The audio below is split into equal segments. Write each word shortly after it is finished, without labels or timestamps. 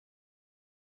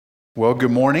Well,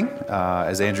 good morning.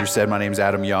 As Andrew said, my name is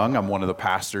Adam Young. I'm one of the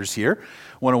pastors here.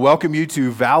 I want to welcome you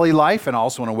to Valley Life, and I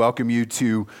also want to welcome you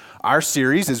to our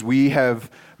series as we have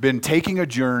been taking a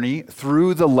journey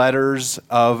through the letters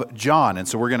of John. And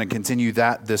so we're going to continue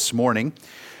that this morning.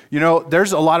 You know,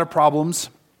 there's a lot of problems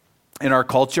in our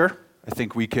culture. I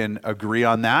think we can agree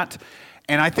on that.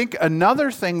 And I think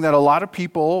another thing that a lot of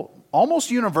people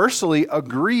almost universally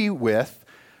agree with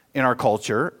in our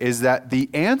culture is that the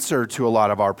answer to a lot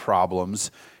of our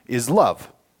problems is love.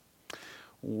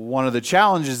 One of the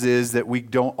challenges is that we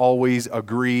don't always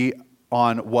agree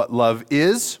on what love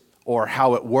is or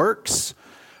how it works,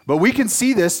 but we can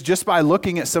see this just by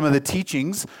looking at some of the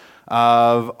teachings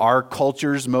of our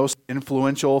culture's most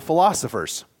influential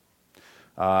philosophers.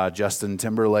 Justin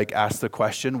Timberlake asked the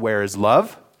question, "Where is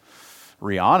love?"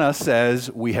 Rihanna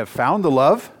says, "We have found the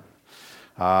love."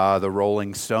 The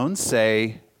Rolling Stones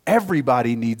say,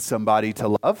 "Everybody needs somebody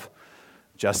to love."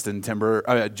 Justin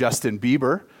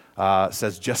Bieber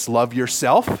says, "Just love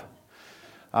yourself."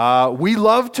 We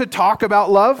love to talk about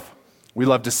love. We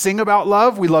love to sing about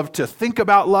love. We love to think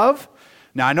about love.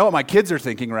 Now, I know what my kids are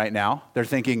thinking right now. They're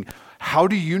thinking, how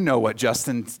do you know what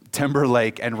Justin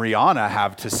Timberlake and Rihanna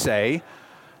have to say?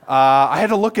 I had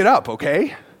to look it up,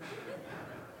 okay?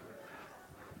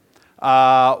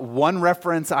 One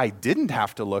reference I didn't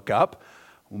have to look up,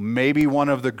 maybe one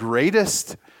of the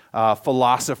greatest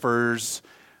philosophers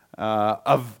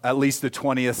of at least the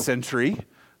 20th century,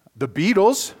 the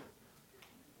Beatles,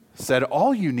 said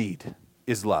all you need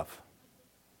is love.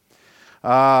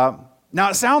 Now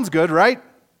it sounds good, right?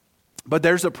 But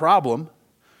there's a problem.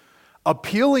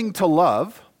 Appealing to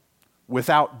love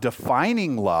without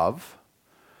defining love,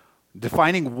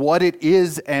 defining what it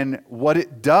is and what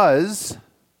it does,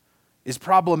 is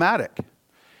problematic.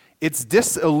 It's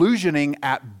disillusioning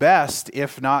at best,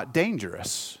 if not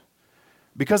dangerous.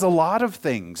 Because a lot of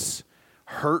things,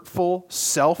 hurtful,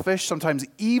 selfish, sometimes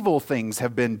evil things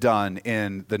have been done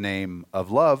in the name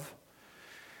of love.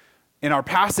 In our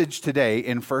passage today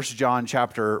in 1 John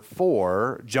chapter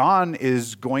 4, John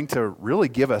is going to really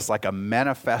give us like a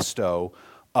manifesto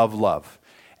of love.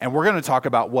 And we're going to talk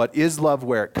about what is love,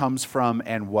 where it comes from,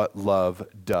 and what love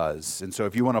does. And so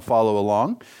if you want to follow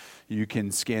along, you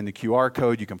can scan the QR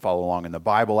code, you can follow along in the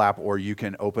Bible app, or you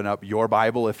can open up your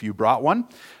Bible if you brought one.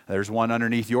 There's one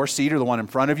underneath your seat or the one in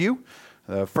front of you.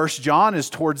 1 John is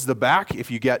towards the back.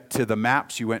 If you get to the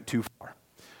maps, you went too far.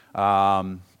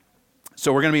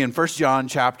 So we're going to be in 1 John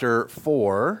chapter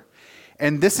 4,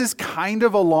 and this is kind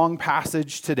of a long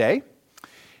passage today.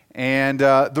 And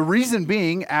the reason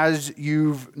being, as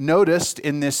you've noticed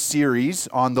in this series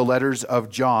on the letters of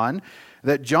John,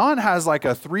 that John has like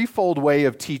a threefold way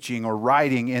of teaching or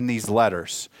writing in these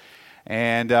letters.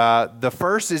 And the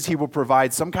first is he will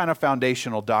provide some kind of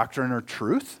foundational doctrine or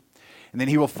truth. And then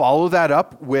he will follow that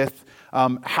up with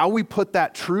how we put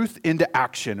that truth into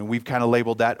action. And we've kind of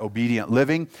labeled that obedient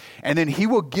living. And then he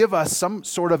will give us some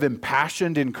sort of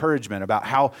impassioned encouragement about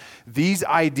how these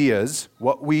ideas,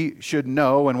 what we should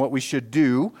know and what we should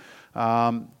do,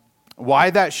 why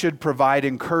that should provide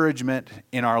encouragement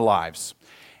in our lives.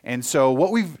 And so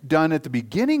what we've done at the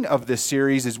beginning of this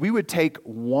series is we would take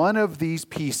one of these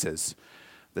pieces,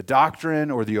 the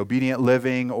doctrine or the obedient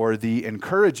living or the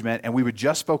encouragement, and we would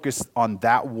just focus on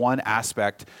that one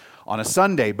aspect on a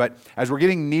Sunday. But as we're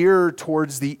getting nearer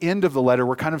towards the end of the letter,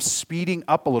 we're kind of speeding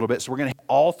up a little bit. So we're going to hit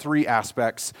all three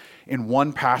aspects in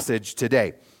one passage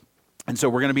today. And so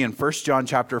we're going to be in 1 John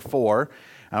chapter 4.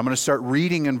 And I'm going to start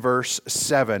reading in verse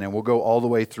 7, and we'll go all the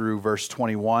way through verse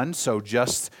 21. So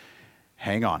just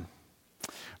hang on.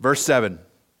 Verse 7,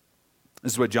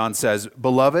 this is what John says,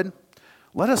 "Beloved,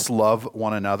 let us love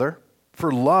one another,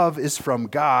 for love is from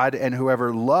God, and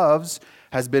whoever loves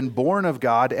has been born of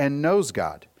God and knows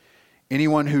God.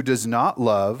 Anyone who does not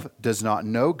love does not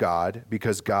know God,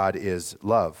 because God is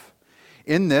love.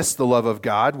 In this, the love of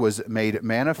God was made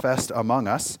manifest among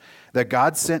us, that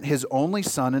God sent his only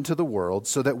Son into the world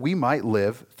so that we might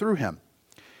live through him.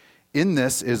 In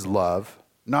this is love,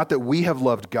 not that we have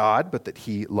loved God, but that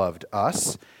he loved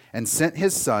us and sent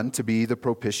his Son to be the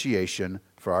propitiation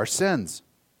for our sins."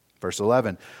 Verse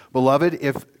 11, "Beloved,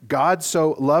 if God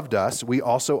so loved us, we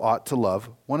also ought to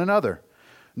love one another.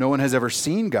 No one has ever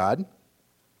seen God.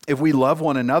 If we love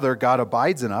one another, God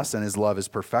abides in us, and his love is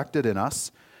perfected in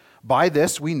us. By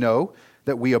this we know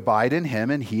that we abide in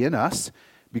him and he in us,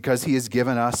 because he has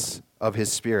given us of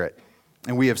his Spirit.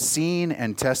 And we have seen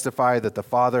and testify that the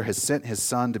Father has sent his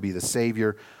Son to be the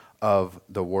Savior of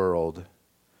the world.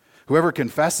 Whoever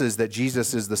confesses that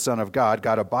Jesus is the Son of God,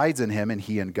 God abides in him and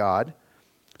he in God.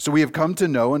 So we have come to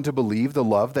know and to believe the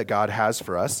love that God has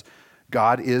for us.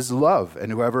 God is love,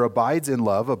 and whoever abides in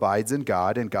love abides in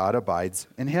God, and God abides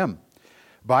in him.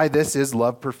 By this is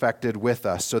love perfected with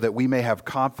us, so that we may have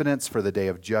confidence for the day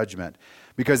of judgment.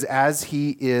 Because as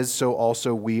he is, so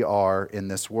also we are in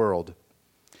this world.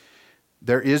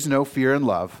 There is no fear in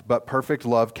love, but perfect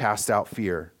love casts out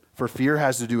fear. For fear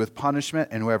has to do with punishment,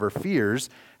 and whoever fears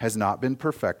has not been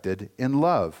perfected in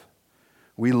love.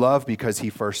 We love because he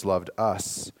first loved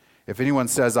us. If anyone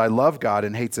says, I love God,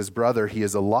 and hates his brother, he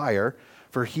is a liar.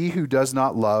 For he who does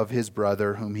not love his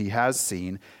brother whom he has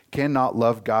seen cannot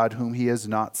love God whom he has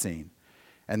not seen.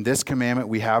 And this commandment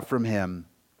we have from him,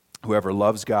 whoever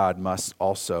loves God must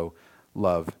also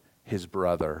love his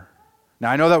brother. Now,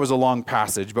 I know that was a long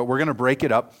passage, but we're going to break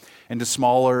it up into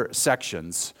smaller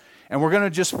sections. And we're going to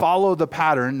just follow the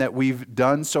pattern that we've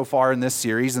done so far in this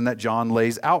series and that John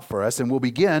lays out for us. And we'll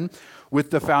begin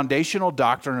with the foundational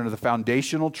doctrine or the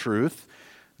foundational truth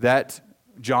that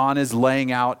John is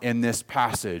laying out in this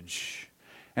passage.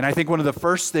 And I think one of the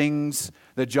first things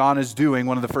that John is doing,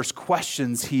 one of the first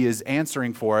questions he is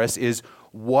answering for us is,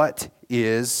 what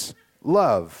is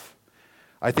love?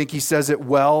 I think he says it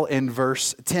well in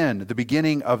verse 10, the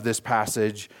beginning of this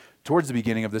passage, towards the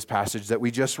beginning of this passage that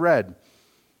we just read.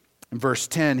 In verse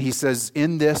 10, he says,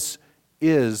 in this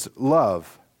is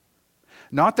love.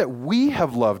 Not that we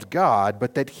have loved God,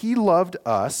 but that he loved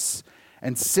us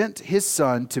and sent his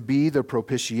Son to be the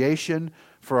propitiation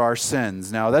for our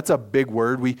sins. Now, that's a big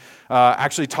word. We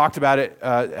actually talked about it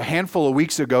a handful of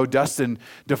weeks ago. Dustin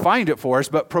defined it for us,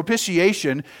 but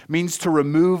propitiation means to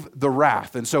remove the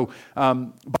wrath. And so by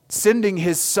sending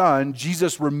his Son,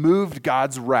 Jesus removed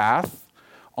God's wrath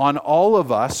on all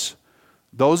of us,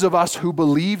 those of us who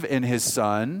believe in his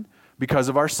Son, because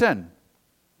of our sin.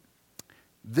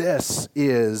 This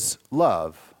is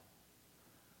love,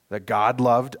 that God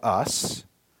loved us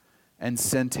and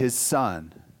sent his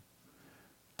Son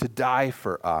to die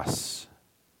for us,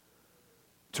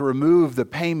 to remove the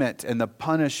payment and the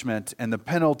punishment and the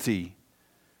penalty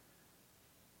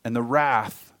and the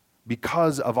wrath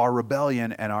because of our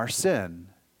rebellion and our sin.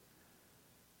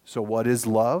 So what is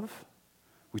love?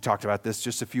 We talked about this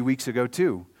just a few weeks ago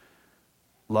too.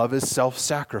 Love is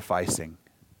self-sacrificing.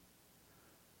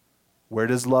 Where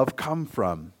does love come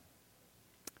from?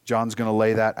 John's going to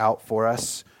lay that out for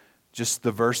us, just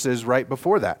the verses right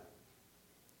before that.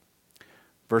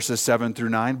 Verses 7 through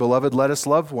 9, Beloved, let us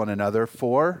love one another,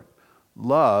 for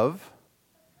love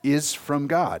is from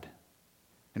God.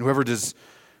 And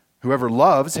whoever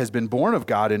loves has been born of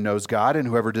God and knows God, and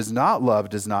whoever does not love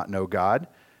does not know God,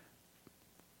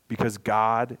 because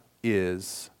God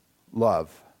is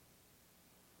love.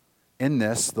 In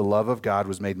this, the love of God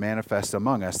was made manifest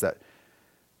among us, that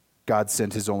God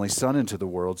sent his only Son into the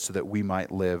world so that we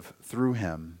might live through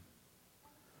him.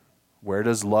 Where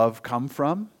does love come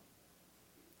from?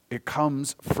 It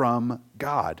comes from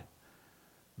God,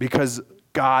 because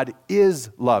God is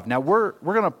love. Now, we're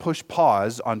going to push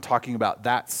pause on talking about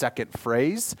that second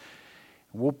phrase.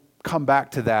 We'll come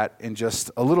back to that in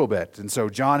just a little bit. And so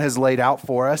John has laid out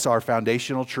for us our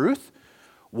foundational truth.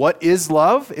 What is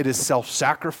love? It is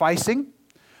self-sacrificing.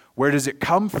 Where does it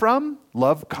come from?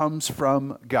 Love comes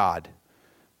from God,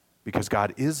 because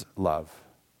God is love.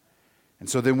 And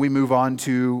so then we move on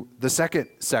to the second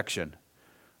section,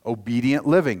 obedient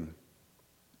living.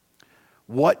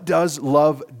 What does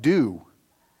love do?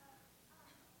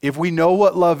 If we know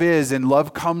what love is and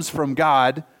love comes from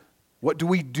God, what do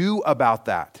we do about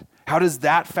that? How does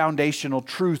that foundational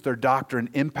truth or doctrine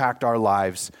impact our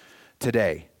lives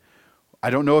today? I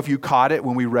don't know if you caught it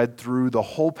when we read through the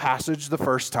whole passage the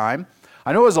first time.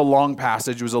 I know it was a long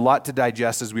passage. It was a lot to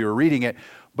digest as we were reading it.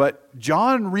 But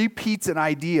John repeats an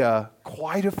idea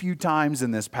quite a few times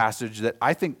in this passage that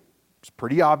I think is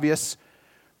pretty obvious,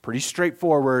 pretty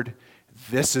straightforward.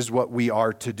 This is what we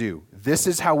are to do. This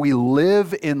is how we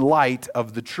live in light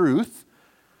of the truth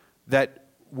that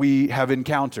we have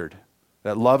encountered.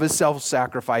 That love is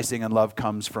self-sacrificing and love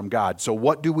comes from God. So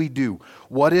what do we do?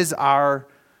 What is our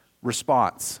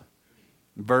response?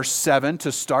 Verse 7,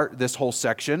 to start this whole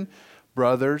section,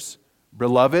 brothers,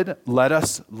 beloved, let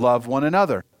us love one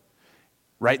another.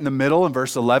 Right in the middle in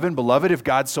verse 11, beloved, if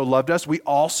God so loved us, we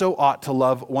also ought to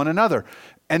love one another.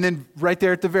 And then right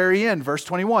there at the very end, verse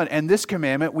 21, and this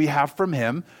commandment we have from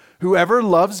him, whoever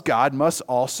loves God must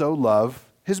also love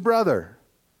his brother.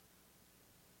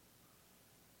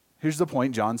 Here's the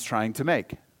point John's trying to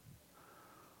make.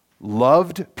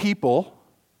 Loved people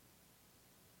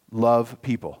love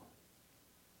people.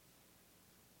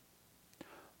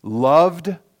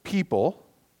 Loved people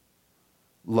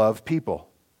love people.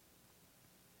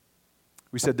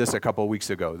 We said this a couple of weeks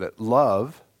ago, that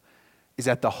love is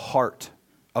at the heart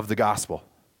of the gospel.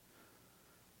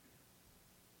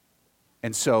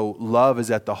 And so love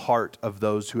is at the heart of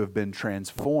those who have been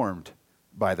transformed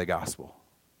by the gospel.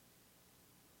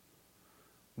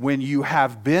 When you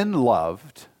have been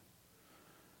loved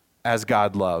as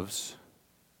God loves,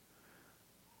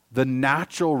 the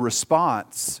natural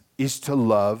response is to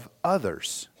love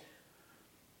others.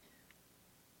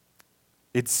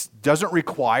 It doesn't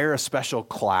require a special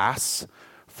class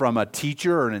from a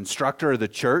teacher or an instructor of the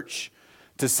church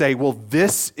to say, well,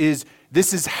 this is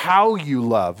how you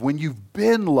love. When you've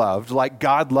been loved like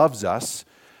God loves us,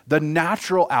 the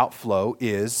natural outflow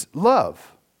is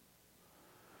love.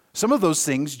 Some of those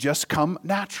things just come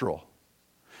natural.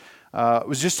 I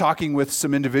was just talking with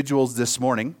some individuals this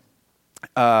morning.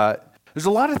 There's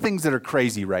a lot of things that are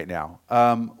crazy right now.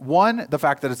 One, the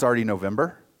fact that it's already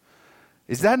November.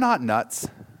 Is that not nuts?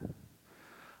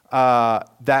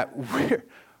 That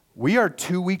we are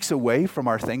 2 weeks away from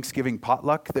our Thanksgiving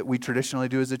potluck that we traditionally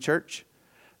do as a church.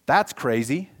 That's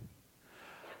crazy.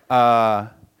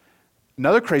 Another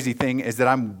crazy thing is that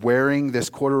I'm wearing this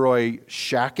corduroy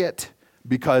shacket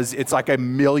because it's like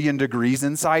 1,000,000 degrees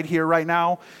inside here right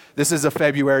now. This is a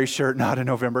February shirt, not a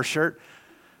November shirt.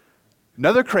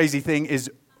 Another crazy thing is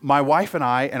my wife and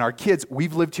I and our kids,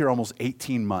 we've lived here almost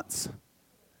 18 months.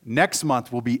 Next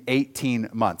month will be 18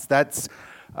 months. That's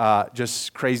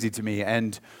just crazy to me.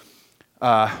 And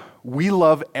we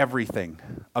love everything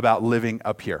about living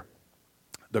up here.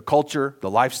 The culture,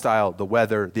 the lifestyle, the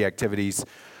weather, the activities,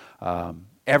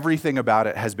 everything about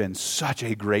it has been such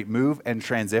a great move and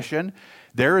transition.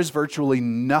 There is virtually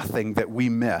nothing that we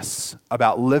miss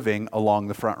about living along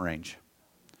the Front Range.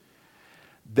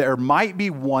 There might be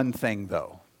one thing,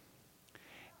 though,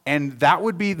 and that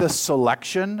would be the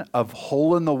selection of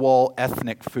hole-in-the-wall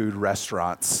ethnic food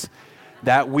restaurants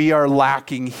that we are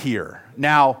lacking here.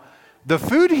 Now, the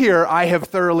food here I have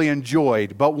thoroughly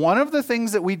enjoyed, but one of the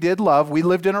things that we did love, we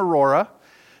lived in Aurora.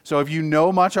 So if you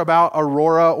know much about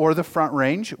Aurora or the Front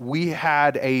Range, we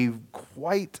had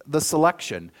quite the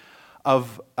selection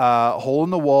of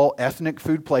hole-in-the-wall ethnic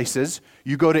food places.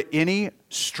 You go to any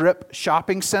strip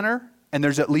shopping center, and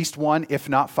there's at least one, if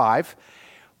not 5.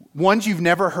 Ones you've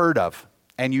never heard of,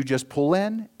 and you just pull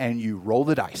in and you roll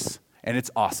the dice, and it's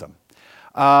awesome.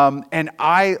 And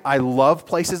I love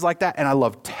places like that, and I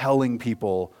love telling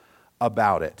people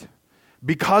about it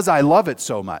because I love it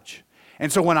so much.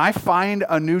 And so when I find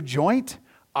a new joint,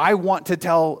 I want to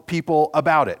tell people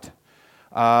about it.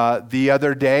 The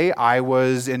other day, I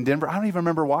was in Denver. I don't even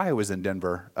remember why I was in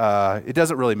Denver. It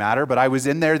doesn't really matter, but I was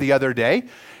in there the other day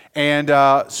and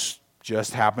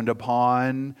just happened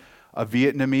upon a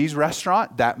Vietnamese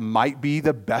restaurant that might be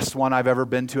the best one I've ever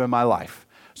been to in my life.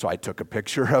 So I took a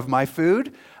picture of my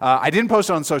food. I didn't post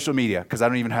it on social media because I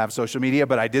don't even have social media,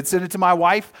 but I did send it to my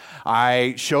wife.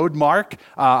 I showed Mark.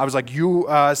 I was like,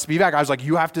 Spivak, I was like,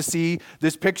 you have to see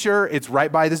this picture. It's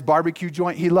right by this barbecue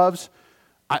joint he loves.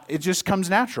 It just comes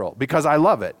natural because I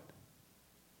love it.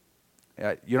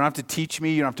 You don't have to teach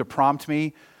me. You don't have to prompt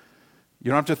me.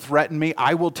 You don't have to threaten me.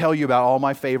 I will tell you about all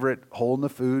my favorite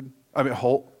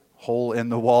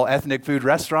hole-in-the-wall ethnic food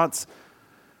restaurants.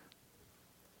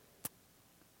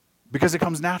 Because it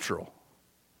comes natural.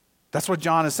 That's what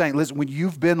John is saying. Listen, when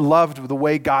you've been loved the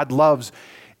way God loves,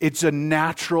 it's a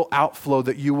natural outflow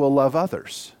that you will love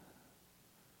others.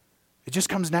 It just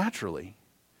comes naturally.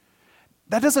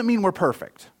 That doesn't mean we're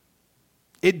perfect.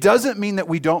 It doesn't mean that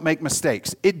we don't make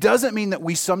mistakes. It doesn't mean that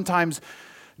we sometimes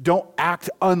don't act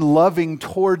unloving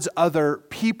towards other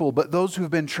people, but those who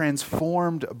have been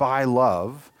transformed by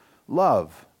love,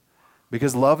 love.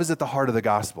 Because love is at the heart of the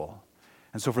gospel.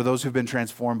 And so for those who've been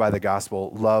transformed by the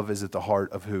gospel, love is at the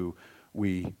heart of who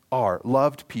we are.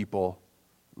 Loved people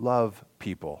love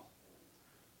people.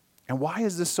 And why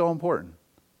is this so important?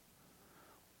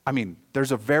 I mean,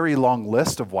 there's a very long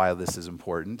list of why this is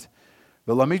important,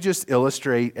 but let me just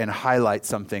illustrate and highlight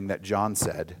something that John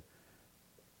said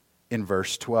in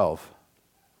verse 12.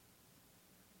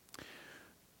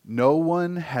 No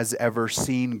one has ever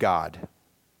seen God.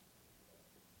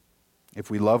 If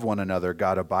we love one another,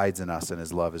 God abides in us and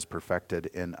his love is perfected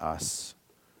in us.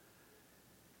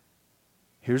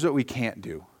 Here's what we can't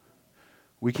do.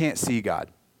 We can't see God,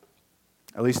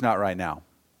 at least not right now.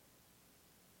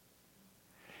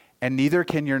 And neither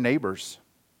can your neighbors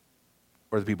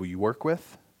or the people you work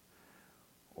with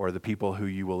or the people who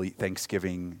you will eat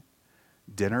Thanksgiving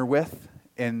dinner with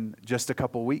in just a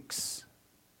couple weeks.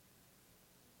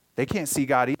 They can't see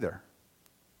God either.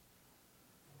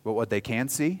 But what they can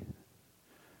see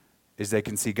is they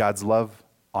can see God's love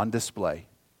on display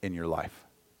in your life.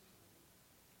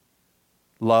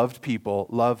 Loved people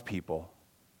love people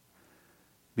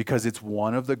because it's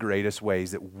one of the greatest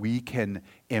ways that we can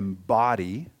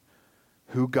embody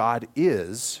who God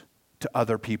is to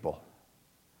other people.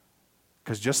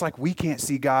 Because just like we can't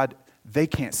see God, they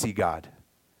can't see God.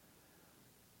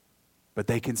 But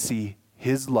they can see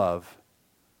His love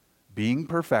being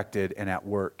perfected and at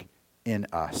work in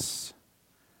us.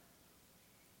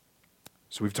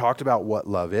 So we've talked about what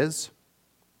love is.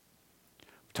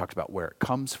 We've talked about where it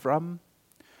comes from.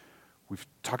 We've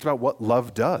talked about what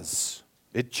love does.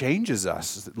 It changes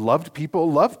us. Loved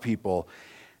people love people.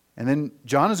 And then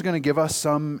John is going to give us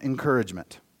some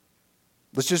encouragement.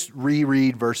 Let's just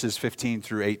reread verses 15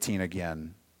 through 18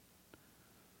 again.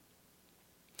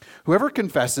 Whoever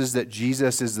confesses that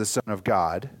Jesus is the Son of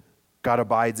God, God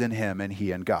abides in him and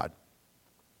he in God.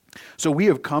 So we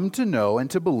have come to know and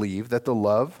to believe that the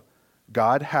love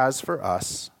God has for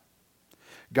us,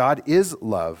 God is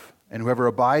love, and whoever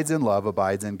abides in love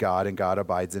abides in God, and God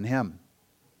abides in him.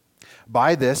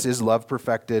 By this is love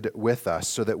perfected with us,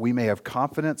 so that we may have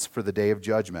confidence for the day of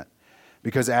judgment.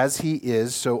 Because as he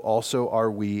is, so also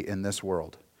are we in this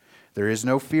world. There is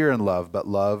no fear in love, but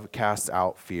love casts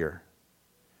out fear.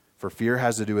 For fear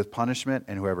has to do with punishment,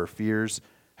 and whoever fears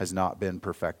has not been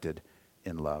perfected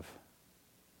in love.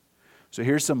 So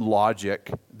here's some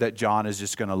logic that John is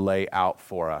just going to lay out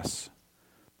for us.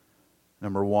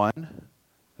 Number one,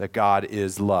 that God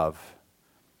is love.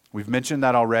 We've mentioned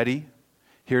that already.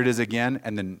 Here it is again,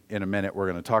 and then in a minute we're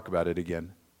going to talk about it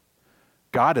again.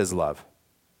 God is love.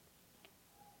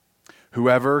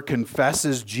 Whoever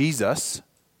confesses Jesus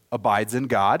abides in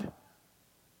God.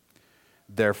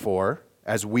 Therefore,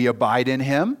 as we abide in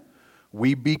him,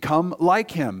 we become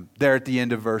like him, there at the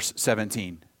end of verse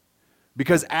 17.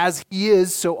 Because as he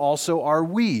is, so also are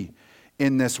we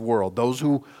in this world. Those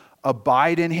who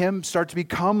abide in him start to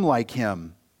become like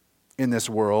him in this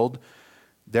world.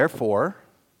 Therefore,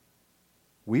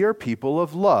 we are people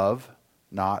of love,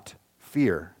 not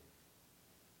fear.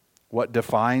 What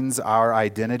defines our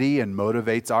identity and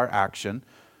motivates our action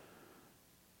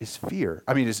is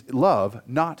is love,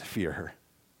 not fear.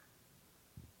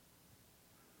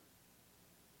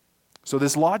 So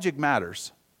this logic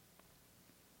matters.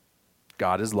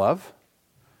 God is love.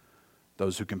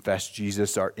 Those who confess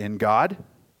Jesus are in God.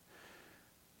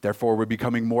 Therefore, we're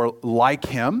becoming more like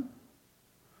him.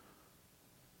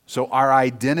 So our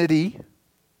identity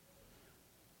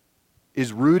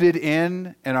is rooted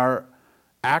in, and our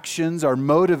actions are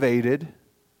motivated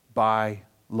by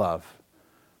love.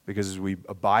 Because as we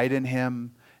abide in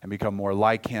him and become more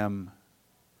like him,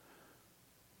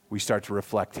 we start to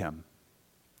reflect him.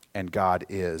 And God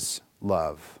is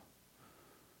love.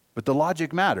 But the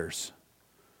logic matters.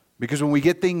 Because when we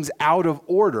get things out of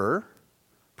order,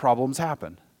 problems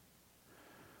happen.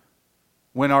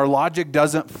 When our logic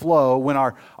doesn't flow, when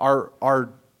the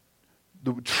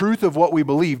truth of what we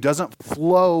believe doesn't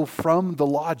flow from the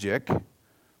logic,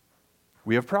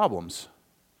 we have problems.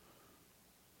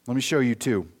 Let me show you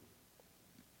two.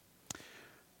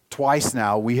 Twice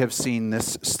now we have seen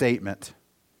this statement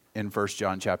in 1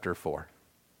 John chapter 4.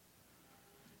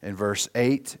 In verse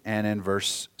 8 and in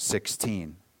verse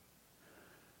 16.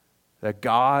 That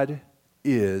God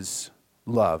is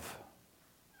love.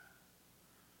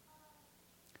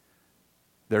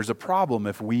 There's a problem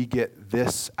if we get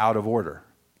this out of order.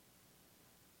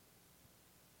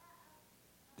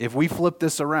 If we flip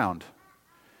this around,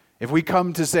 if we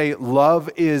come to say love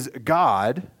is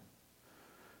God,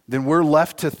 then we're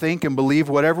left to think and believe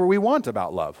whatever we want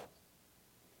about love.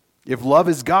 If love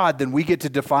is God, then we get to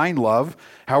define love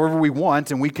however we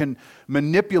want, and we can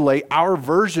manipulate our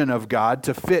version of God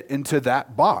to fit into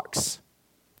that box.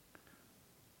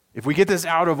 If we get this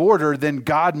out of order, then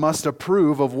God must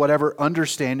approve of whatever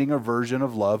understanding or version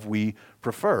of love we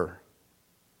prefer.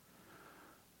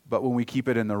 But when we keep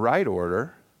it in the right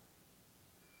order,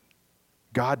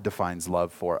 God defines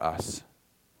love for us.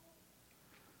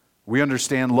 We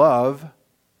understand love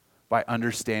by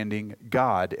understanding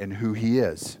God and who he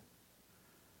is.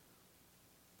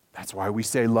 That's why we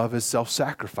say love is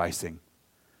self-sacrificing.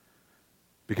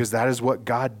 Because that is what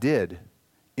God did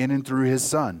in and through his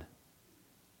Son.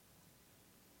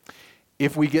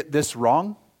 If we get this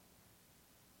wrong,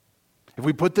 if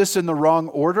we put this in the wrong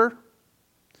order,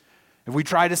 if we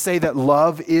try to say that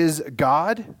love is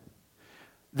God,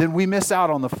 then we miss out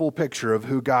on the full picture of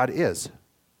who God is.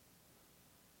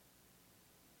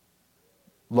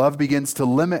 Love begins to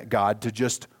limit God to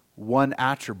just one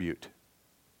attribute.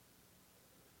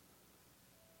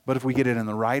 But if we get it in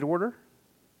the right order,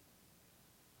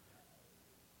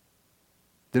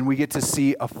 then we get to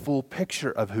see a full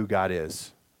picture of who God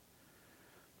is.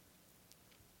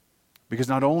 Because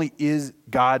not only is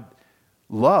God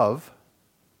love,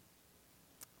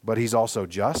 but he's also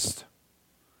just,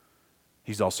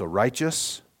 he's also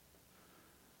righteous,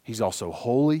 He's also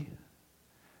holy.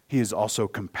 He is also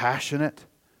compassionate.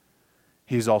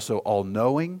 He is also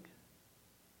all-knowing,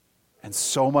 and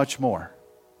so much more.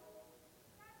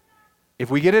 If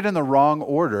we get it in the wrong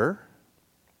order,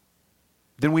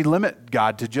 then we limit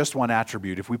God to just one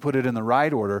attribute. If we put it in the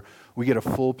right order, we get a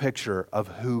full picture of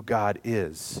who God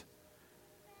is.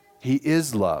 He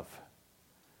is love,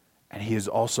 and He is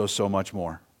also so much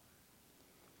more.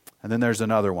 And then there's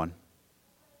another one.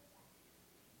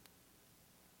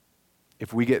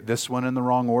 If we get this one in the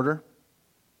wrong order,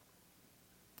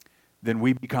 then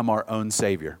we become our own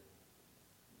Savior.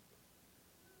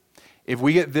 If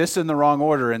we get this in the wrong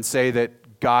order and say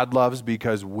that God loves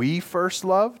because we first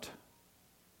loved,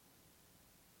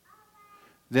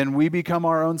 then we become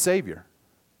our own Savior.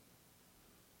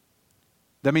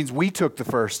 That means we took the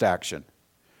first action.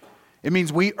 It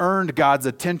means we earned God's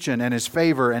attention and His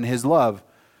favor and His love,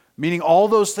 meaning all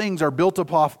those things are built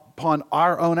upon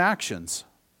our own actions.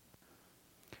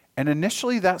 And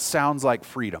initially that sounds like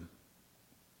freedom.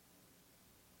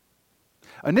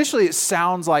 Initially it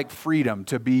sounds like freedom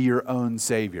to be your own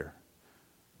Savior.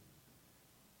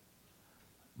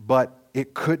 But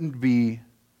it couldn't be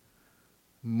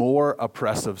more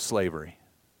oppressive slavery.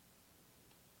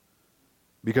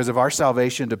 Because if our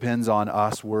salvation depends on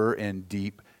us, we're in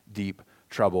deep, deep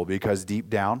trouble. Because deep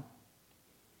down,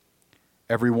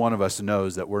 every one of us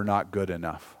knows that we're not good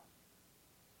enough.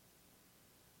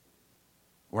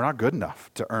 We're not good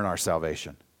enough to earn our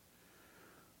salvation.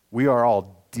 We are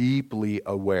all deeply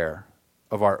aware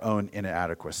of our own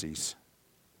inadequacies.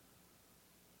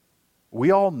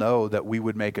 We all know that we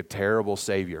would make a terrible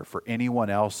Savior for anyone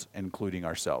else, including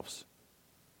ourselves.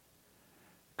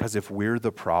 Because if we're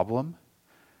the problem,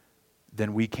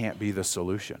 then we can't be the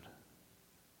solution.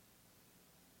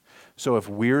 So if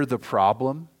we're the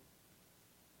problem,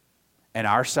 and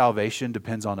our salvation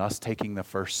depends on us taking the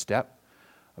first step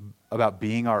about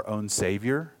being our own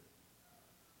Savior,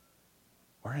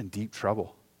 we're in deep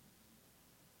trouble.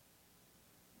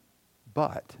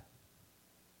 But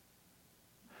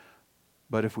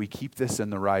if we keep this in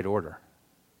the right order,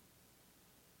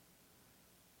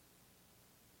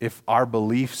 if our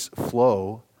beliefs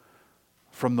flow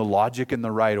from the logic in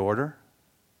the right order,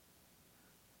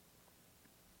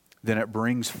 then it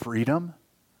brings freedom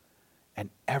and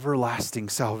everlasting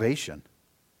salvation.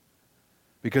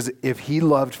 Because if He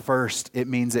loved first, it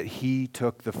means that He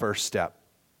took the first step.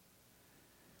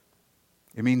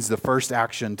 It means the first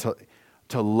action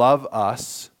to love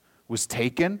us was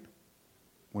taken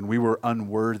when we were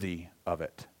unworthy of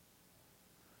it,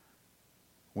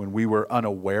 when we were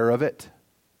unaware of it,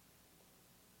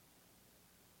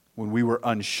 when we were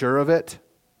unsure of it,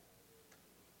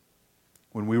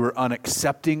 when we were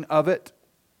unaccepting of it,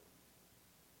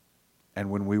 and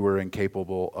when we were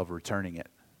incapable of returning it.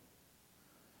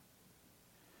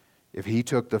 If He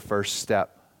took the first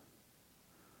step,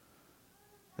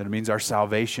 then it means our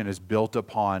salvation is built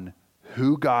upon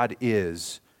who God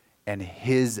is and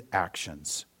His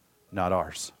actions, not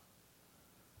ours.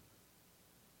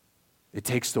 It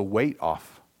takes the weight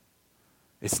off.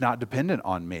 It's not dependent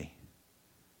on me.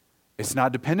 It's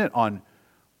not dependent on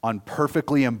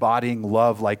perfectly embodying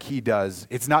love like He does.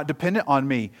 It's not dependent on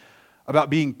me about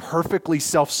being perfectly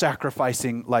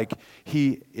self-sacrificing like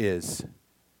He is.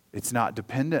 It's not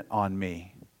dependent on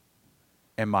me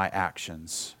and my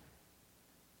actions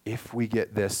if we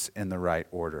get this in the right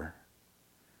order.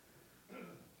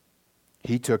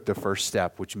 He took the first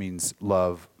step, which means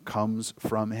love comes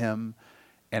from Him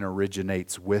and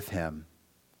originates with Him.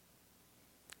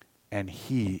 And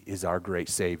He is our great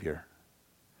Savior.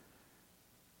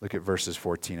 Look at verses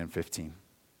 14 and 15.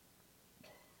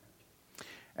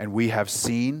 And we have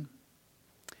seen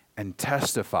and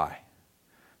testify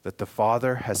that the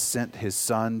Father has sent His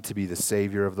Son to be the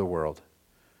Savior of the world.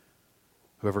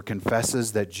 Whoever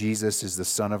confesses that Jesus is the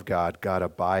Son of God, God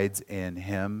abides in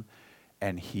Him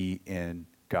and He in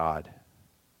God.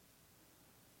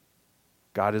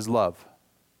 God is love.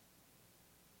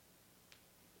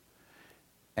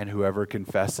 And whoever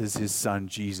confesses His Son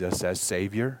Jesus as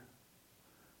Savior,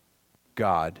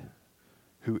 God,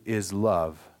 who is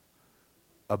love,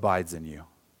 abides in you.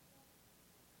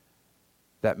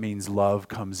 That means love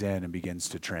comes in and begins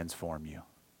to transform you.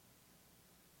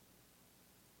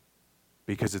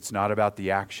 Because it's not about the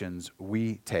actions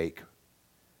we take.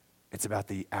 It's about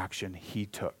the action He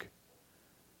took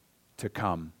to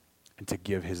come and to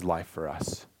give His life for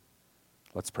us.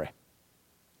 Let's pray.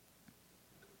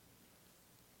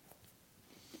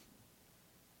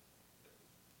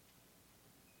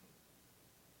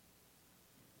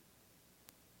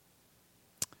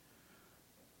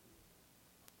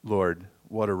 Lord,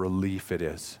 what a relief it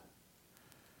is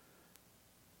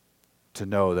to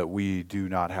know that we do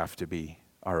not have to be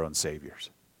our own saviors.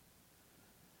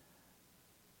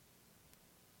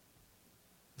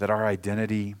 That our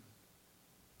identity,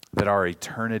 that our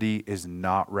eternity is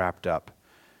not wrapped up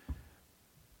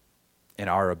in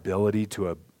our ability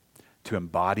to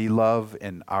embody love,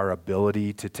 in our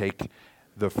ability to take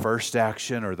the first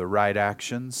action or the right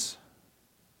actions,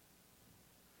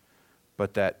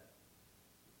 but that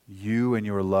you and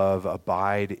your love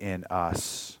abide in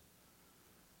us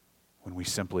when we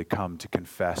simply come to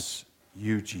confess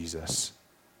you, Jesus,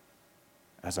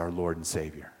 as our Lord and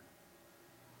Savior.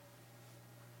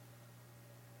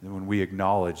 And when we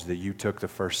acknowledge that you took the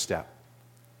first step,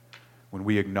 when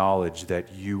we acknowledge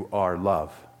that you are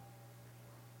love,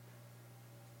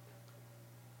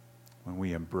 when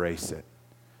we embrace it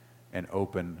and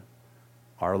open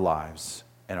our lives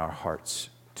and our hearts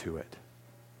to it.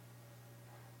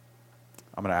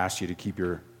 I'm going to ask you to keep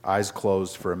your eyes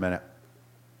closed for a minute.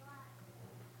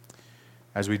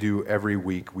 As we do every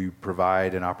week, we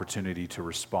provide an opportunity to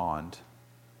respond.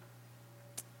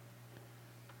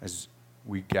 As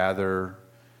we gather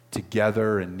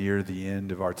together and near the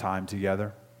end of our time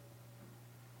together,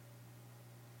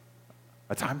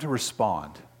 a time to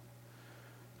respond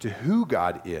to who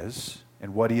God is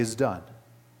and what He has done.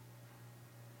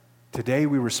 Today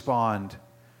we respond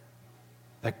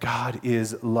that God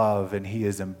is love, and He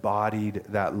has embodied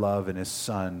that love in His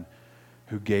Son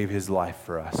who gave His life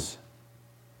for us.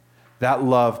 That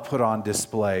love put on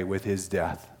display with His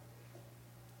death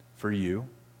for you,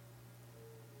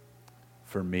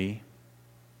 for me.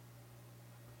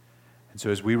 And so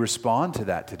as we respond to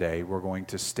that today, we're going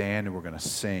to stand and we're going to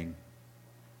sing.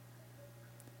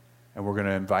 And we're going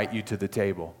to invite you to the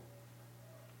table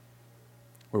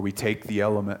where we take the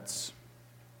elements,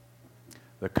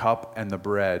 the cup and the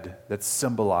bread that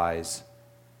symbolize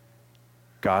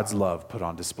God's love put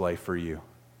on display for you.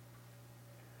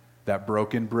 That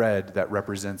broken bread that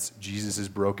represents Jesus'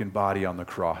 broken body on the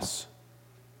cross.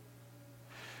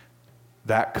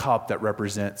 That cup that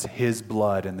represents His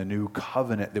blood and the new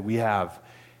covenant that we have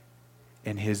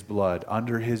in His blood,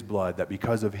 under His blood, that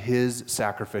because of His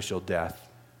sacrificial death,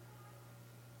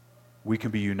 we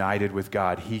can be united with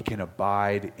God. He can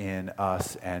abide in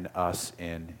us and us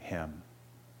in Him.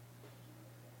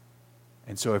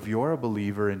 And so if you're a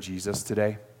believer in Jesus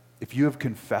today, if you have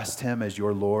confessed Him as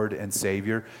your Lord and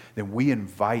Savior, then we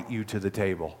invite you to the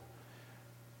table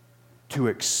to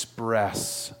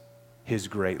express His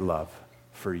great love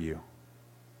for you.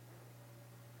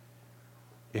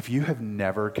 If you have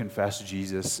never confessed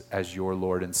Jesus as your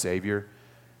Lord and Savior,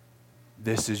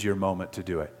 this is your moment to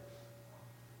do it.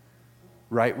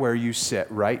 Right where you sit,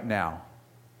 right now.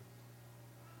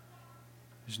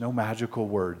 There's no magical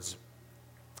words.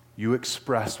 You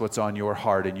express what's on your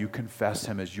heart and you confess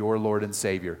Him as your Lord and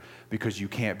Savior because you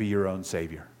can't be your own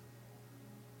Savior,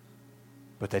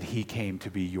 but that He came to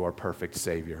be your perfect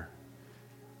Savior.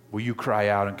 Will you cry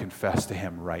out and confess to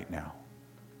Him right now?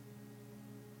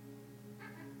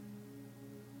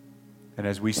 And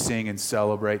as we sing and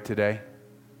celebrate today,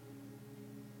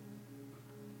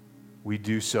 we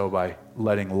do so by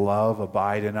letting love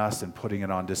abide in us and putting it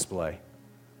on display.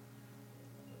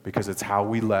 Because it's how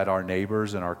we let our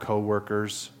neighbors and our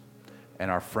coworkers and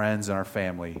our friends and our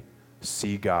family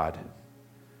see God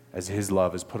as His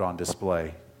love is put on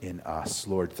display in us.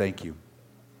 Lord, thank you.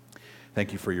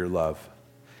 Thank you for your love.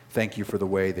 Thank you for the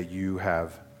way that you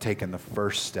have taken the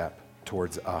first step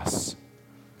towards us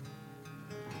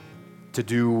to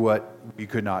do what we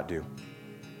could not do.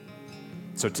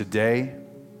 So today,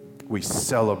 we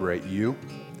celebrate you.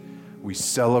 We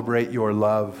celebrate your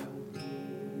love.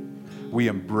 We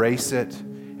embrace it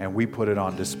and we put it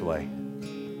on display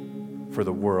for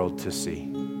the world to see.